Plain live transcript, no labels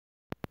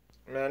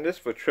Man, this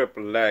for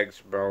triple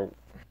X, bro.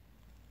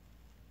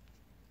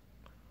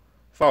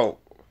 Folk,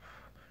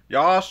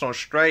 y'all some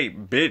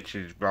straight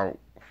bitches, bro.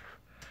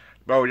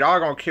 Bro, y'all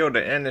gonna kill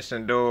the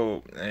innocent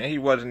dude, and he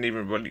wasn't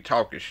even really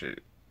talking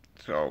shit.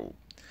 So,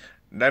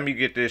 let me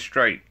get this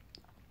straight.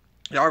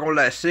 Y'all gonna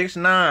let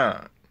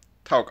 6ix9ine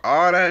talk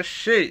all that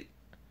shit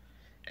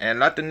and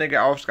let the nigga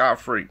off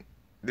scot-free.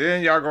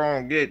 Then y'all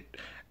gonna get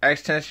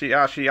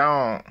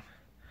Xxtaction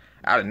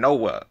out of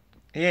nowhere.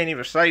 He ain't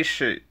even say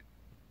shit,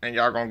 and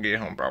y'all gonna get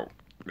him, bro.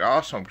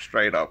 Y'all some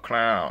straight up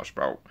clowns,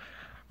 bro.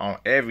 On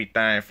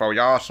everything, for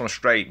y'all some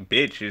straight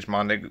bitches,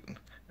 my nigga.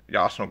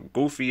 Y'all some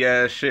goofy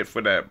ass shit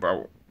for that,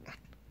 bro.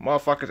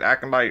 Motherfuckers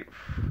acting like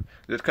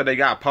just cause they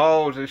got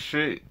poles and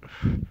shit,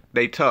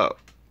 they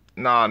tough.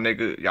 Nah,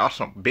 nigga, y'all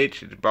some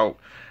bitches, bro.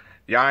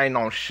 Y'all ain't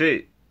on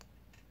shit.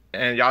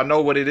 And y'all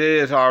know what it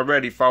is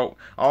already, folk.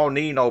 I don't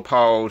need no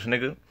poles,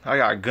 nigga. I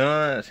got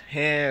guns,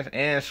 hands,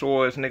 and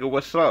swords, nigga.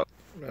 What's up?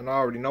 Man, I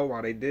already know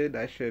why they did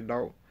that shit,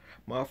 though.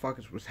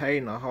 Motherfuckers was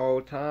hating the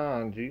whole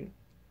time, G.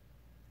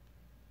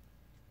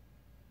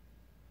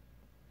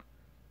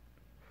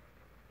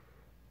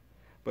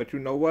 But you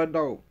know what,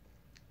 though?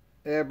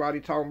 Everybody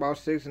talking about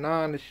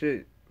 6ix9ine and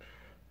shit.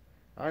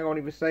 I ain't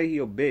gonna even say he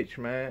a bitch,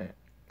 man.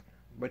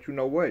 But you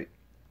know what?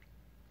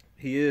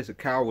 He is a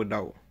coward,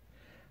 though.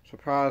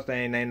 Surprised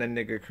they ain't named that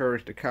nigga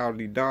Courage the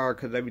Cowardly Dog,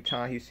 cause every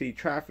time he see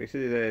traffic,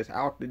 his ass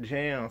out the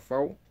jam,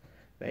 folk.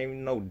 They ain't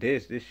even know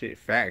this shit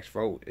facts,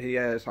 folk. He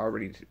has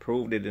already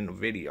proved it in the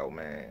video,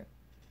 man.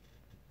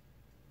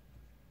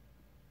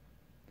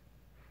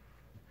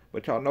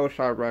 But y'all know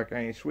Chirac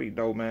ain't sweet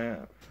though,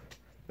 man.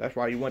 That's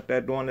why he went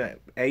there doing that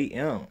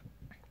AM.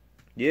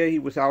 Yeah, he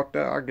was out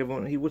there. I give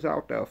him, he was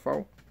out there,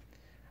 folk.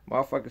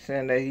 Motherfucker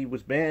saying that he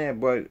was banned,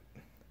 but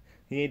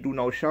he ain't do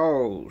no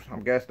shows. I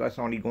guess that's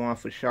only going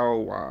for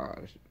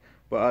show-wise.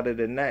 But other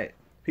than that,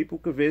 people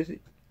could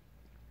visit.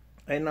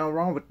 Ain't nothing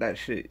wrong with that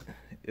shit.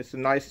 It's a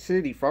nice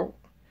city, folk.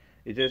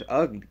 It's just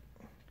ugly.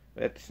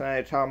 But at the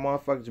same time,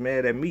 motherfuckers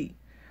mad at me.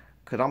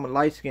 Because I'm a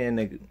light-skinned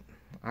nigga.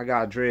 I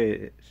got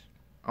dreads.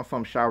 I'm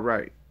from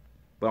Chirac.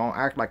 But I don't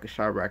act like a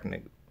Chirac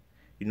nigga.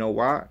 You know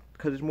why?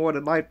 Because it's more to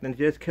life than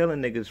just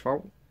killing niggas,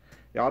 folk.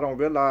 Y'all don't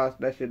realize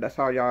that shit. That's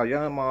how y'all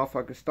young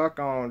motherfuckers stuck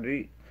on,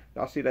 G.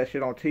 Y'all see that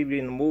shit on TV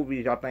in the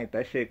movies. Y'all think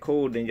that shit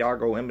cool. Then y'all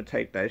go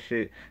imitate that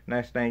shit.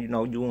 Next thing you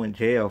know, you in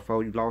jail,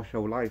 folk. You lost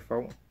your life,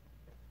 folk.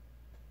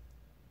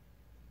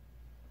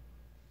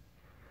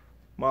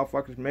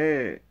 Motherfuckers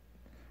mad.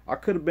 I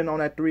could have been on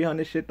that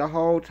 300 shit the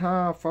whole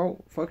time,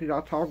 folk. Fuck is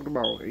y'all talking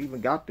about? I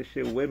even got this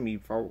shit with me,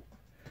 folk.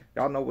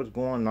 Y'all know what's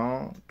going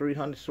on.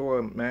 300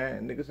 sword,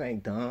 man. Niggas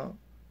ain't dumb.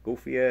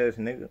 Goofy ass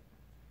nigga.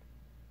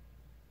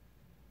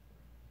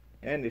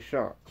 And it's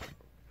sharp.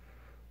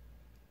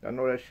 Y'all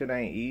know that shit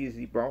ain't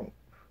easy, bro.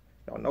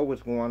 Y'all know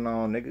what's going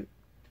on, nigga.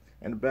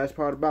 And the best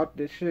part about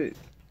this shit,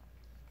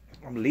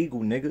 I'm legal,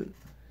 nigga.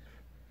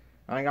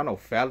 I ain't got no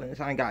felons.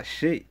 I ain't got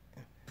shit.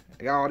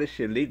 I got all this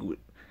shit legal.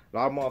 A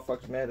lot of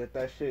motherfuckers mad at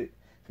that shit.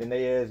 Then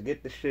they ass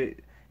get the shit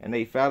and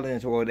they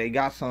felons or they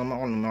got something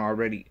on them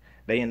already.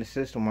 They in the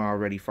system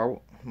already,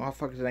 folk.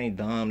 Motherfuckers ain't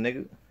dumb,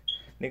 nigga.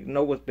 Nigga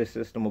know what the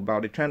system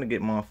about. They trying to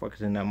get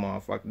motherfuckers in that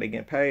motherfucker. They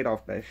getting paid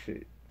off that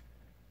shit.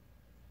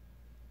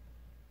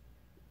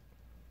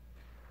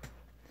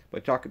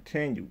 But y'all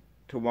continue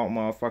to want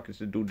motherfuckers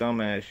to do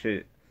dumbass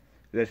shit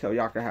just so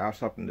y'all can have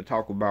something to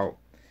talk about.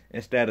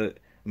 Instead of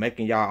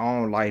making y'all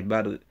own life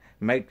better,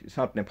 make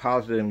something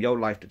positive in your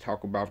life to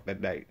talk about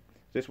that day.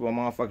 This is what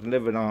motherfuckers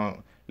living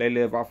on. They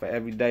live off of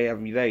every day,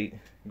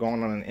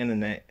 going on the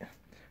internet,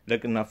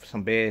 looking up for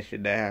some bad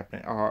shit that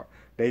happened. Or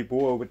they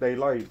bored with their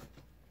life.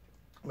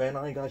 Man,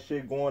 I ain't got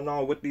shit going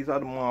on with these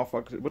other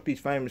motherfuckers, with these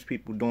famous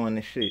people doing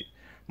this shit.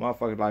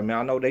 Motherfuckers like, man,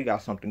 I know they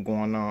got something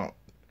going on.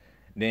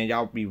 Then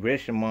y'all be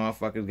rich and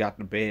motherfuckers got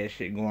the bad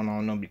shit going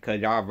on them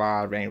because y'all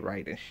vibe ain't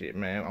right and shit,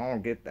 man. I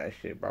don't get that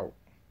shit, bro.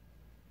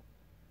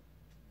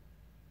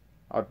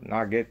 I do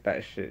not get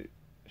that shit.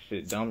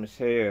 Shit dumb as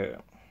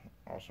hell.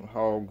 On some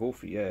whole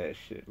goofy ass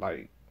shit.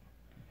 Like,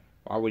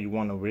 why would you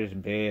want to risk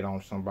bad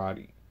on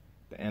somebody?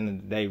 At the end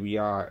of the day, we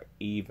are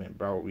even,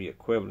 bro. We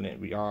equivalent.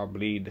 We all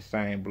bleed the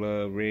same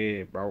blood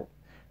red, bro.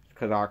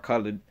 Because our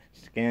color,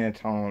 skin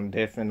tone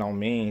different don't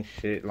mean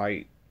shit.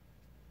 Like,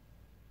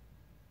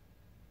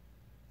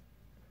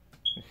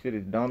 this shit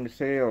is dumb as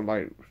hell.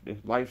 Like, this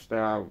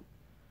lifestyle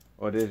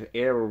or this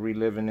era we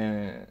living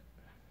in,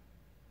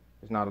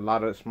 there's not a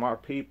lot of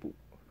smart people.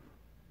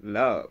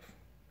 Love,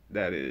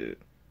 that is.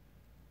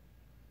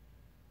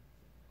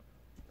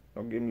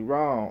 Don't get me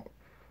wrong.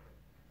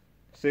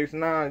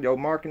 6ix9ine, your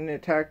marketing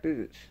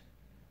tactics,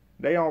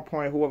 they on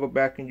point. Whoever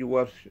backing you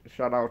up,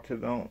 shout out to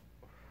them.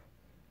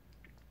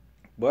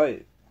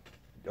 But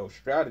your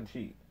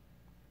strategy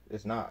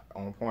is not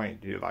on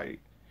point, dude. Like,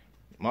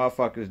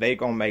 motherfuckers, they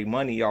gonna make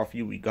money off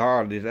you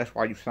regardless. That's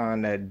why you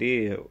signed that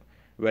deal.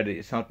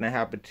 Whether something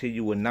happened to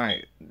you or not,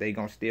 they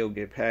gonna still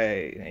get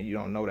paid, and you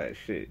don't know that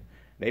shit.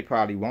 They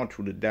probably want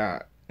you to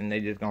die, and they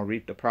just gonna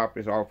reap the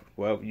profits off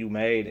whatever you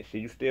made and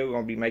shit. You still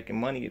gonna be making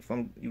money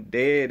from you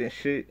dead and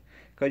shit,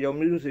 Cause your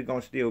music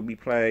gonna still be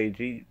played,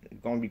 G.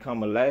 Gonna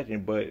become a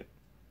legend, but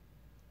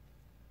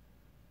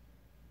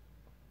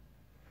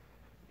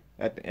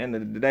at the end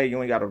of the day,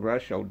 you ain't gotta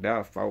rush your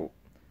death, folk.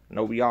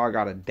 No, we all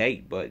got a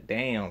date, but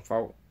damn,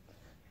 folk.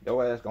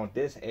 Your ass gonna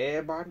diss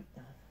everybody?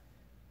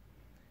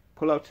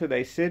 Pull up to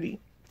their city,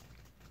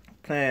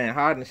 playing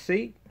hide and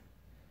seek?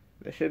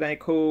 That shit ain't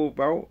cool,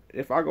 bro.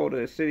 If I go to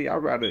the city, I'd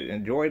rather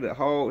enjoy the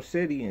whole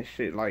city and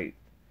shit, like,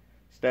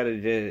 instead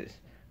of just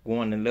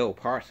going to little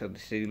parts of the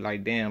city,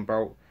 like, damn,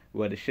 bro,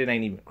 well, the shit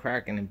ain't even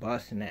cracking and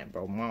busting that,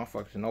 bro.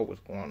 Motherfuckers know what's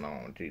going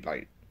on, G.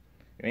 Like,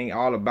 it ain't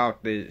all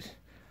about this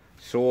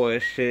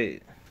sword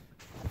shit,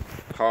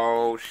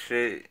 cold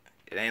shit.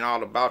 It ain't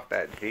all about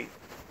that, G.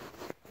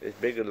 There's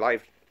bigger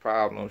life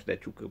problems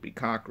that you could be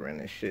conquering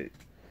and shit.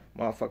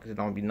 Motherfuckers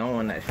don't be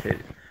knowing that shit.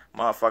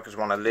 Motherfuckers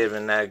want to live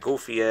in that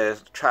goofy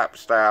ass trap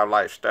style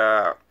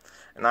lifestyle.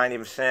 And I ain't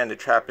even saying the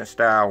trapping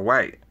style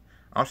way.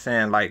 I'm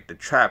saying like the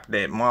trap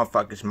that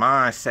motherfuckers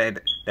mindset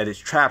that is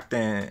trapped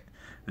in,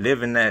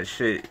 living that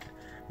shit,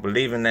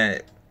 believing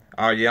that,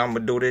 oh yeah, I'm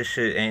gonna do this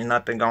shit, ain't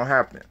nothing gonna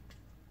happen.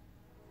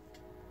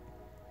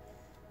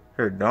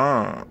 You're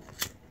dumb.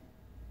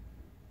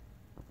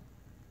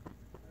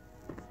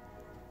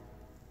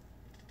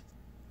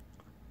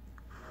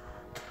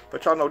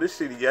 But y'all know this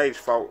CDH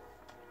fault.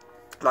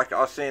 Like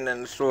y'all seen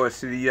in the store,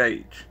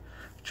 CDH.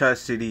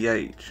 Trust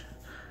CDH.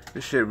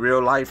 This shit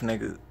real life,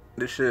 nigga.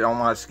 This shit on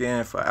my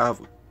skin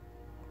forever.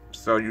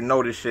 So you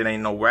know this shit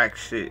ain't no whack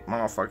shit.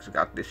 Motherfuckers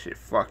got this shit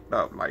fucked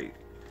up. Like,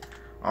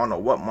 I don't know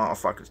what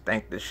motherfuckers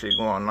think this shit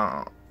going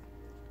on.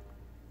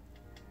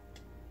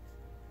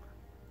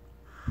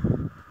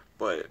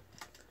 But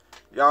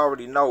y'all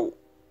already know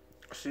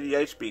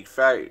CDH speak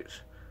facts.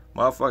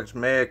 Motherfuckers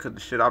mad cause the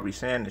shit I be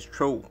saying is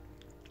true.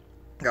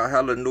 Got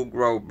hella new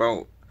growth,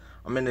 bro.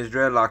 I'm in this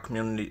dreadlock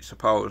community,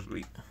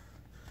 supposedly.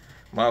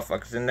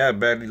 Motherfuckers in there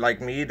barely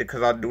like me either,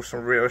 cause I do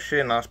some real shit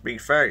and I speak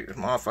facts.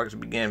 Motherfuckers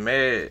be getting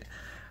mad.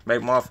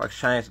 Make motherfuckers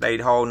change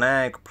their whole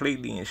name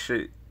completely and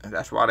shit. And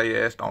that's why they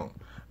ass don't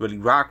really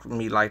rock with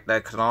me like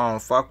that, cause I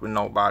don't fuck with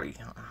nobody.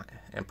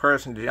 In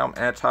person, G, I'm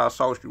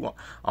anti-social.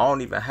 I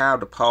don't even have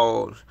the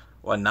pose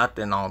or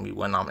nothing on me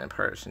when I'm in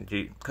person,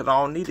 G. Cause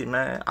I don't need it,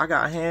 man. I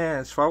got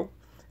hands, folk.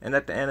 And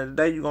at the end of the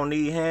day, you gonna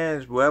need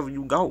hands wherever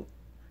you go.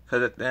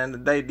 Cause at the end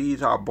of the day,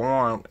 these are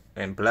born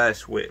and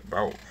blessed with,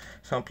 bro.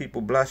 Some people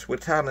blessed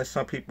with talent,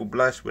 some people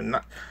blessed with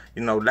not,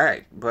 you know,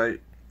 lack. But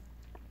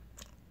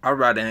I'd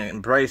rather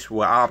embrace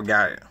what I've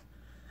got.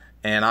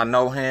 And I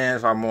know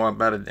hands are more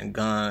better than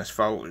guns,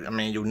 folks. I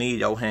mean, you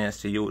need your hands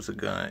to use a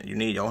gun. You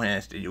need your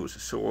hands to use a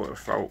sword,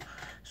 folks.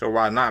 So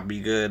why not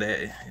be good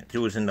at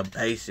using the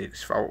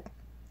basics, folks?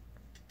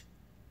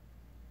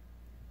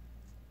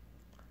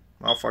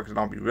 Motherfuckers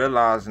don't be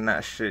realizing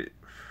that shit.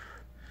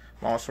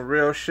 On some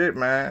real shit,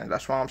 man.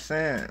 That's what I'm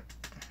saying.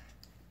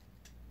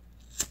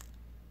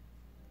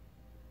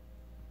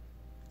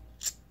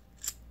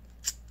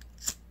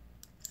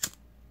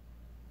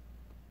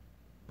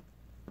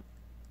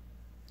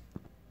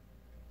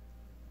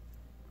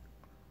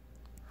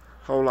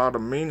 Whole lot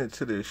of meaning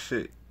to this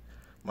shit.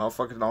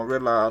 Motherfuckers don't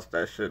realize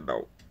that shit,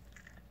 though.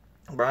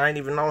 But I ain't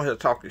even on here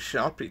talking shit.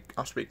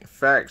 I'm speaking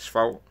facts,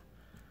 folks.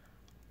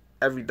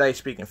 Every day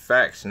speaking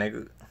facts,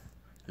 nigga.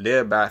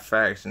 Live by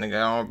facts, nigga.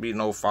 I don't be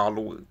no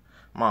follower.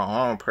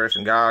 My own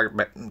person. God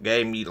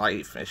gave me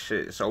life and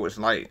shit. So it's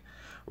like,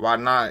 why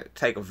not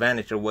take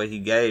advantage of what he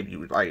gave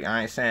you? Like,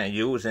 I ain't saying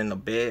use in the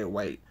bed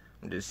weight.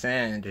 I'm just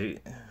saying, G,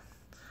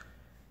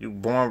 you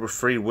born with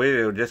free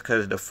will. Just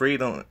because the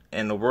freedom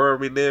in the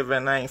world we live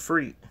in ain't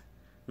free.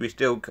 We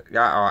still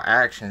got our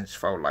actions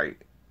for, like,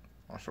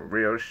 on some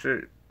real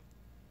shit.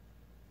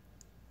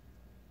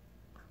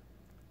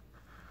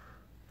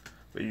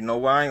 But you know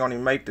what? I ain't gonna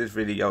even make this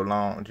video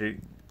long, G.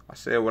 I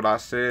said what I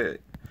said.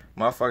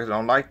 Motherfuckers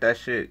don't like that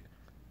shit.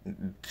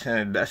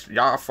 That's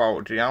y'all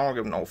fault, G. I don't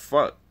give no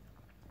fuck.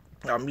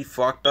 Y'all me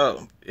fucked up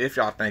if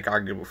y'all think I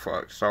give a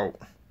fuck. So,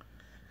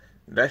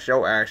 that's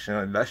your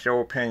action. That's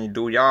your opinion.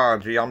 Do y'all,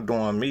 G. I'm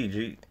doing me,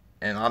 G.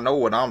 And I know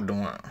what I'm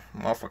doing.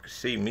 Motherfuckers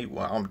see me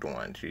what I'm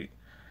doing, G.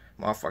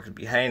 Motherfuckers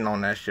be hating on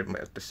that shit,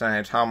 but at the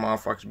same time,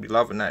 motherfuckers be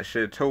loving that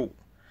shit, too.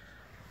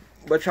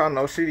 But y'all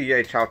know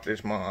CDH out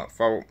this month,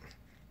 folk.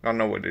 Y'all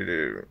know what it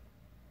is.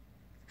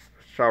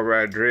 Y'all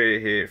ride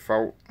dreadhead,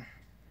 folk.